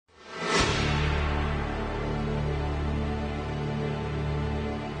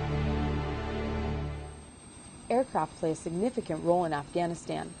Aircraft play a significant role in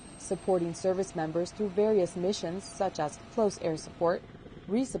Afghanistan, supporting service members through various missions such as close air support,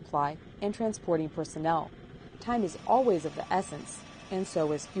 resupply, and transporting personnel. Time is always of the essence, and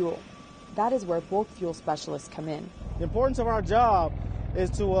so is fuel. That is where bulk fuel specialists come in. The importance of our job is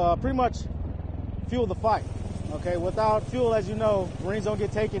to pretty much fuel the fight. Okay, without fuel, as you know, Marines don't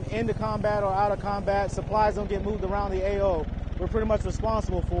get taken into combat or out of combat. Supplies don't get moved around the AO. We're pretty much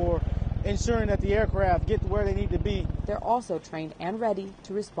responsible for ensuring that the aircraft get to where they need to be. They're also trained and ready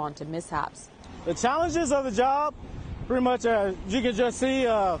to respond to mishaps. The challenges of the job, pretty much, you can just see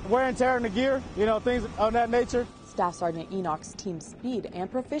wear and tear in the gear, things of that nature. Staff Sergeant Enoch's team speed and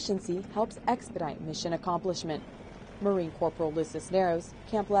proficiency helps expedite mission accomplishment. Marine Corporal Cisneros,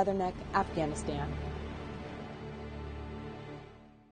 Camp Leatherneck, Afghanistan.